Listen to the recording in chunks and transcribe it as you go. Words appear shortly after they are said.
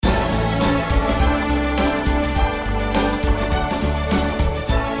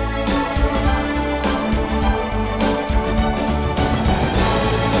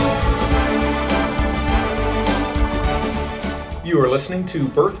listening to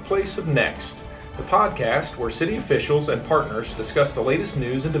Birthplace of Next, the podcast where city officials and partners discuss the latest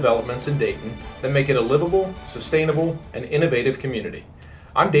news and developments in Dayton that make it a livable, sustainable, and innovative community.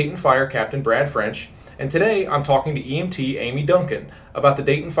 I'm Dayton Fire Captain Brad French, and today I'm talking to EMT Amy Dunkin about the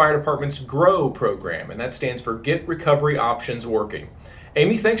Dayton Fire Department's GROW program, and that stands for Get Recovery Options Working.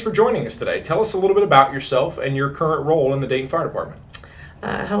 Amy, thanks for joining us today. Tell us a little bit about yourself and your current role in the Dayton Fire Department.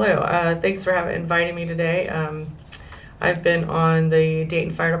 Hello. Thanks for inviting me today. I've been on the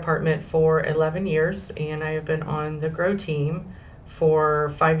Dayton Fire Department for 11 years, and I have been on the GROW team for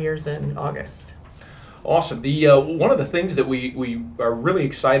 5 years in August. Awesome. One of the things that we are really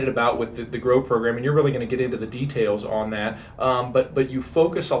excited about with the GROW program, and you're really going to get into the details on that, but you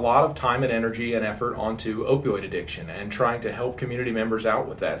focus a lot of time and energy and effort onto opioid addiction and trying to help community members out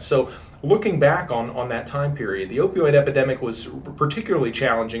with that. So looking back on that time period, the opioid epidemic was particularly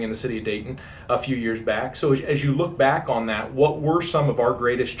challenging in the city of Dayton a few years back. So as you look back on that, what were some of our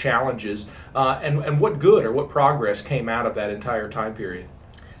greatest challenges and what good or what progress came out of that entire time period?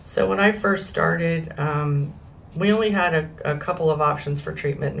 So when I first started, we only had a couple of options for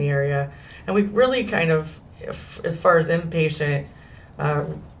treatment in the area, and we really kind of, as far as inpatient,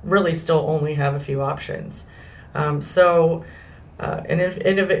 really still only have a few options. So an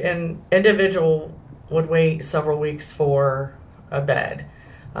individual would wait several weeks for a bed,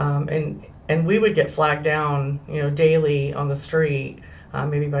 and we would get flagged down, daily on the street,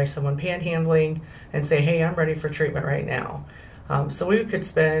 maybe by someone panhandling, and say, "Hey, I'm ready for treatment right now." So we could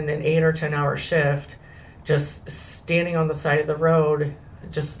spend an 8 or 10 hour shift just standing on the side of the road,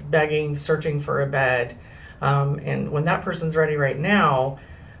 just begging, searching for a bed. And when that person's ready right now,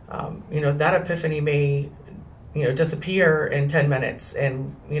 that epiphany may, disappear in 10 minutes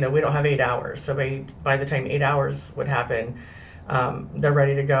and, we don't have 8 hours. So by the time 8 hours would happen, they're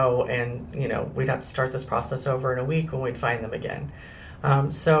ready to go. And, we'd have to start this process over in a week when we'd find them again.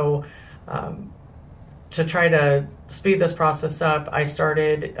 To try to speed this process up, I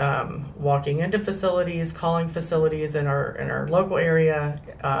started walking into facilities, calling facilities in our local area,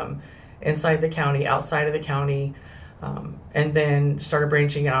 inside the county, outside of the county, and then started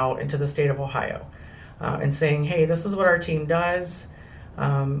branching out into the state of Ohio and saying, "Hey, this is what our team does.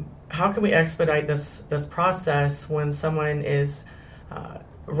 How can we expedite this process when someone is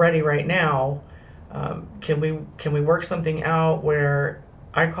ready right now? Can we work something out where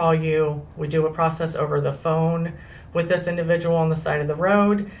I call you, we do a process over the phone with this individual on the side of the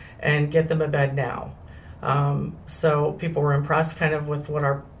road and get them a bed now." So people were impressed kind of with what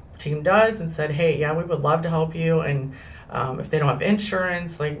our team does and said, "Hey, yeah, we would love to help you. And if they don't have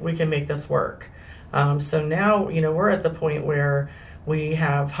insurance, we can make this work." So now, we're at the point where we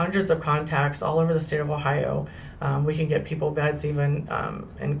have hundreds of contacts all over the state of Ohio. We can get people beds even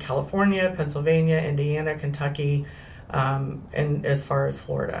in California, Pennsylvania, Indiana, Kentucky, and as far as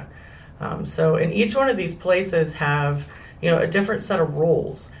Florida. So in each one of these places have, a different set of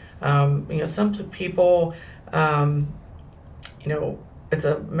rules. Some people, it's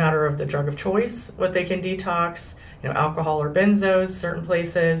a matter of the drug of choice, what they can detox, alcohol or benzos, certain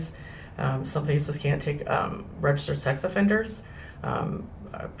places. Some places can't take registered sex offenders,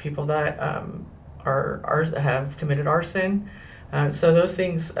 people that have committed arson. So those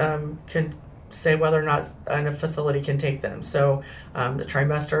things can say whether or not a facility can take them. So the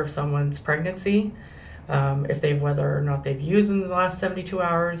trimester of someone's pregnancy, whether or not they've used in the last 72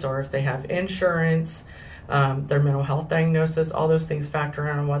 hours, or if they have insurance, their mental health diagnosis, all those things factor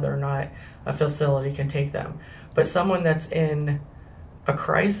in on whether or not a facility can take them. But someone that's in a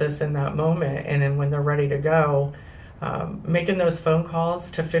crisis in that moment, and then when they're ready to go, making those phone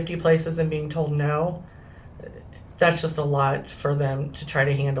calls to 50 places and being told no, that's just a lot for them to try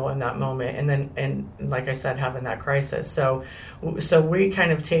to handle in that moment. And like I said, having that crisis. So we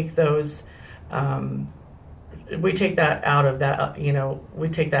kind of take those, we take that out of that, we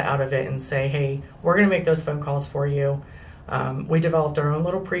take that out of it and say, "Hey, we're going to make those phone calls for you." We developed our own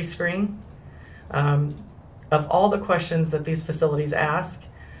little pre-screen of all the questions that these facilities ask.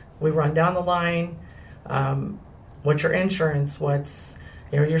 We run down the line. What's your insurance? What's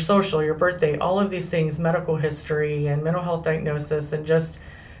your social, your birthday, all of these things, medical history and mental health diagnosis, and just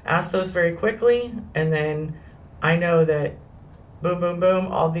ask those very quickly. And then I know that boom, boom, boom,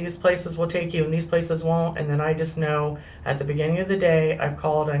 all these places will take you and these places won't. And then I just know at the beginning of the day, I've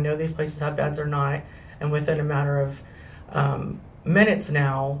called, I know these places have beds or not. And within a matter of minutes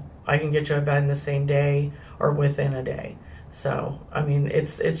now, I can get you a bed in the same day or within a day. So, I mean,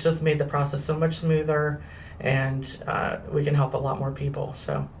 it's just made the process so much smoother, and we can help a lot more people.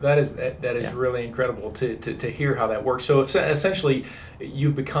 So that is yeah. really incredible to hear how that works. So essentially,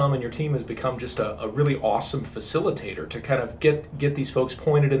 you've become, and your team has become, just a really awesome facilitator to kind of get these folks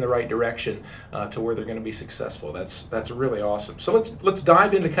pointed in the right direction to where they're going to be successful. That's really awesome. So let's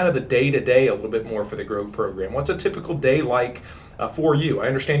dive into kind of the day-to-day a little bit more for the Grow program. What's a typical day like for you? I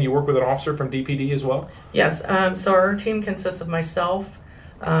understand you work with an officer from DPD as well? Yes. So our team consists of myself,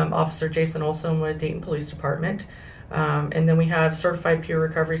 Officer Jason Olson with Dayton Police Department, and then we have certified peer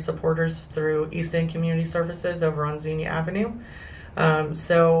recovery supporters through East End Community Services over on Xenia Avenue.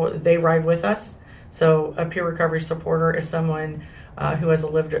 So they ride with us. So a peer recovery supporter is someone who has a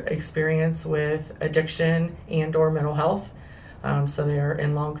lived experience with addiction and or mental health. So they are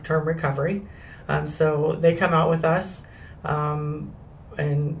in long-term recovery. So they come out with us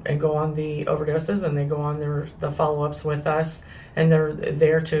and go on the overdoses, and they go on the follow-ups with us, and they're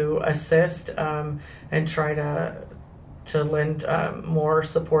there to assist and try to lend more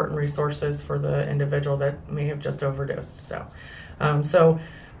support and resources for the individual that may have just overdosed. So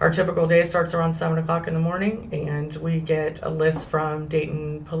our typical day starts around 7 o'clock in the morning, and we get a list from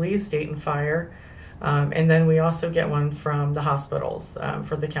Dayton Police, Dayton Fire, and then we also get one from the hospitals,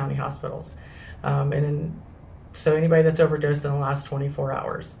 for the county hospitals. So anybody that's overdosed in the last 24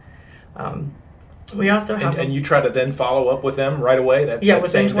 hours. We also have... And you try to then follow up with them right away?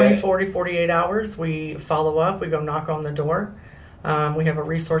 Within 24 to 48 hours, we follow up. We go knock on the door. We have a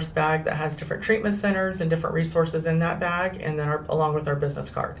resource bag that has different treatment centers and different resources in that bag, and then along with our business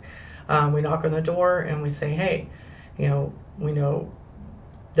card. We knock on the door and we say, hey, we know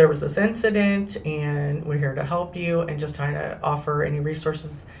there was this incident, and we're here to help you and just trying to offer any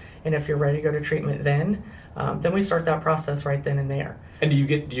resources. And if you're ready to go to treatment, then we start that process right then and there. And do you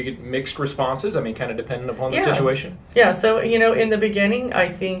get mixed responses? I mean, kind of dependent upon the situation? Yeah. So, in the beginning, I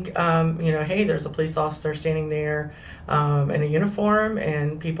think, hey, there's a police officer standing there in a uniform,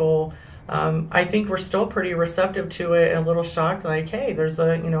 and people, I think we're still pretty receptive to it and a little shocked, like, hey, there's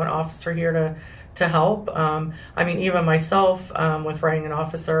an officer here to help. Even myself, with riding an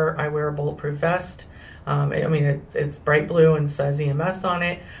officer, I wear a bulletproof vest. It's bright blue and says EMS on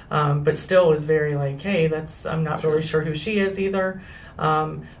it, but still is very like, hey, I'm not really sure who she is either.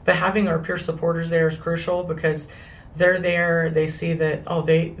 But having our peer supporters there is crucial, because they're there, they see that,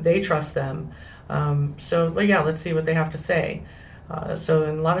 they trust them. Let's see what they have to say. So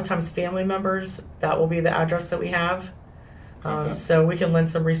a lot of times family members, that will be the address that we have. Okay. So we can lend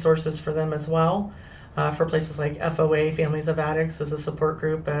some resources for them as well. For places like FOA, Families of Addicts, is a support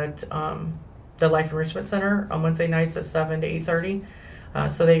group at the Life Enrichment Center on Wednesday nights at 7 to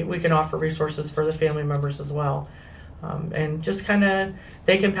 8:30. We can offer resources for the family members as well. And just kind of,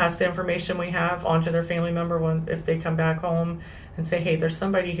 they can pass the information we have onto their family member if they come back home and say, hey, there's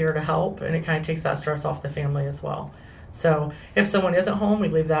somebody here to help, and it kind of takes that stress off the family as well. So if someone isn't home, we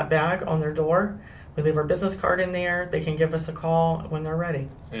leave that bag on their door. We leave our business card in there. They can give us a call when they're ready.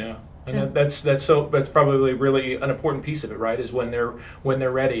 Yeah. And that's probably really an important piece of it, right? Is when they're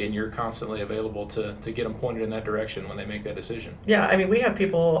ready, and you're constantly available to get them pointed in that direction when they make that decision. Yeah, we have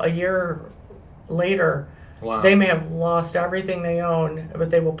people a year later. Wow. They may have lost everything they own, but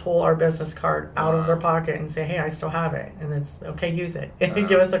they will pull our business card out of their pocket and say, hey, I still have it. And it's, okay, use it.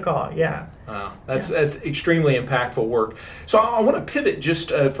 Give us a call. Yeah. Wow. That's extremely impactful work. So I want to pivot just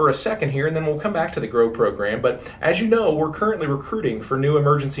for a second here, and then we'll come back to the GROW program. But as you know, we're currently recruiting for new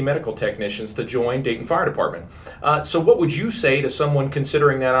emergency medical technicians to join Dayton Fire Department. So what would you say to someone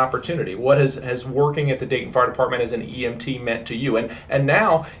considering that opportunity? What has working at the Dayton Fire Department as an EMT meant to you? And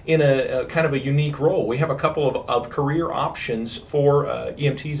now, in a kind of a unique role, we have a couple of career options for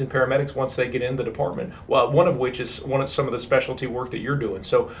EMTs and paramedics once they get in the department. Well, one of which is some of the specialty work that you're doing.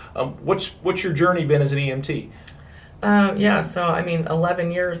 So what's your journey been as an EMT?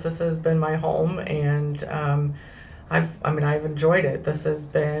 11 years, this has been my home, and I've enjoyed it. This has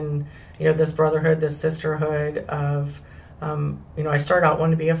been, this brotherhood, this sisterhood of, I started out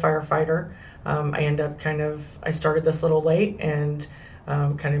wanting to be a firefighter. I started this a little late, and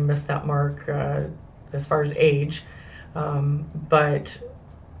kind of missed that mark as far as age, but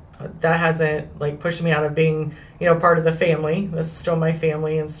that hasn't pushed me out of being part of the family. This is still my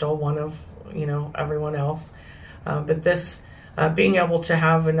family. I'm still one of everyone else, but this being able to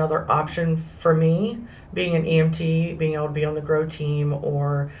have another option for me, being an EMT, being able to be on the GROW team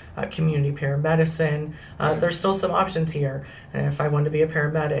or community paramedicine, there's still some options here. And if I want to be a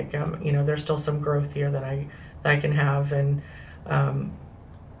paramedic, there's still some growth here that I can have. And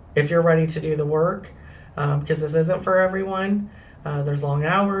if you're ready to do the work, because this isn't for everyone, there's long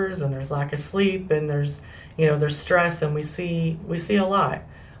hours and there's lack of sleep and there's stress, and we see a lot.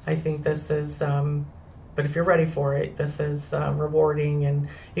 I think this is, but if you're ready for it, this is rewarding, and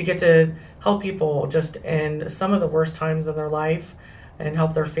you get to help people just in some of the worst times in their life and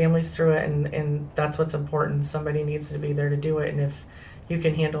help their families through it, and that's what's important. Somebody needs to be there to do it, and if you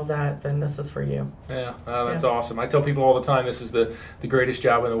can handle that, then this is for you. Yeah, that's awesome. I tell people all the time, this is the greatest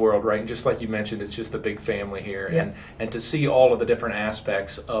job in the world, right? And just like you mentioned, it's just a big family here. Yeah. And to see all of the different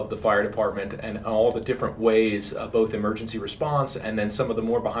aspects of the fire department and all the different ways, both emergency response and then some of the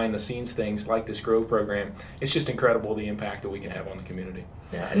more behind the scenes things like this GROW program, it's just incredible the impact that we can have on the community.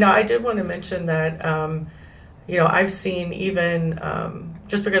 Yeah. Now, I did want to mention that I've seen even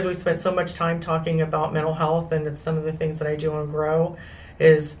just because we spent so much time talking about mental health, and it's some of the things that I do on GROW,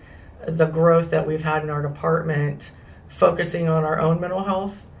 is the growth that we've had in our department focusing on our own mental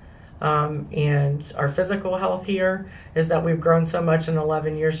health and our physical health here, is that we've grown so much in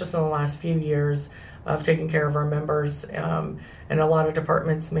 11 years, just in the last few years, of taking care of our members. And a lot of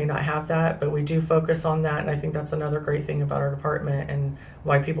departments may not have that, but we do focus on that, and I think that's another great thing about our department and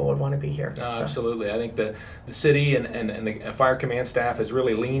why people would want to be here. Absolutely. I think the city and the fire command staff has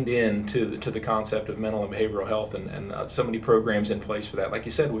really leaned in to the concept of mental and behavioral health, and so many programs in place for that. Like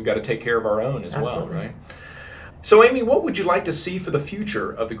you said, we've got to take care of our own as well, right? So, Amy, what would you like to see for the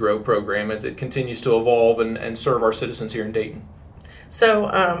future of the GROW program as it continues to evolve and serve our citizens here in Dayton? So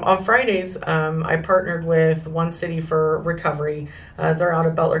on Fridays, I partnered with One City for Recovery. They're out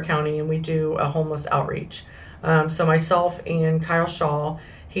of Butler County, and we do a homeless outreach. So myself and Kyle Shaw,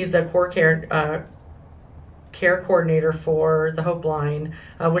 he's the core care coordinator for the Hope Line,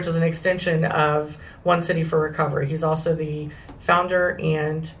 which is an extension of One City for Recovery. He's also the founder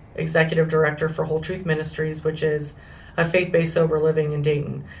and executive director for Whole Truth Ministries, which is a faith-based sober living in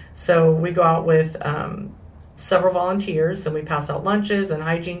Dayton. So we go out with several volunteers, and we pass out lunches and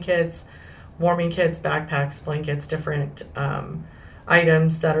hygiene kits, warming kits, backpacks, blankets, different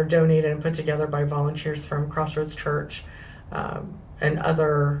items that are donated and put together by volunteers from Crossroads Church and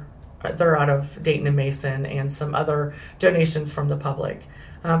other. They're out of Dayton and Mason, and some other donations from the public.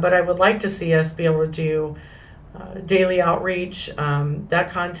 But I would like to see us be able to do daily outreach. That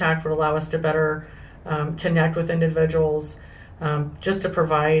contact would allow us to better connect with individuals, just to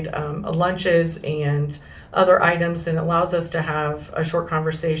provide lunches and other items, and allows us to have a short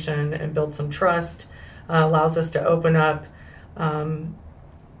conversation and build some trust, allows us to open up and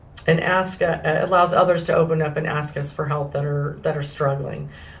ask, allows others to open up and ask us for help that are struggling.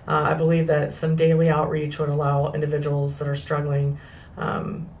 I believe that some daily outreach would allow individuals that are struggling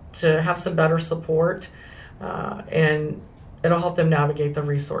to have some better support, and it'll help them navigate the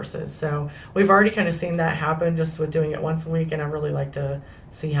resources. So we've already kind of seen that happen just with doing it once a week, and I really like to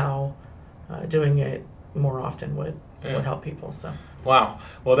see how doing it more often would help people. So. Wow.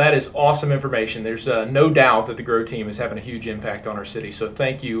 Well, that is awesome information. There's no doubt that the GROW team is having a huge impact on our city. So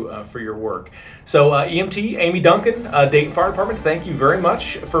thank you for your work. So EMT Amy Dunkin, Dayton Fire Department, thank you very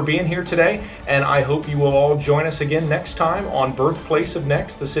much for being here today. And I hope you will all join us again next time on Birthplace of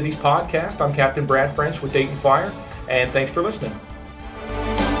Next, the city's podcast. I'm Captain Brad French with Dayton Fire, and thanks for listening.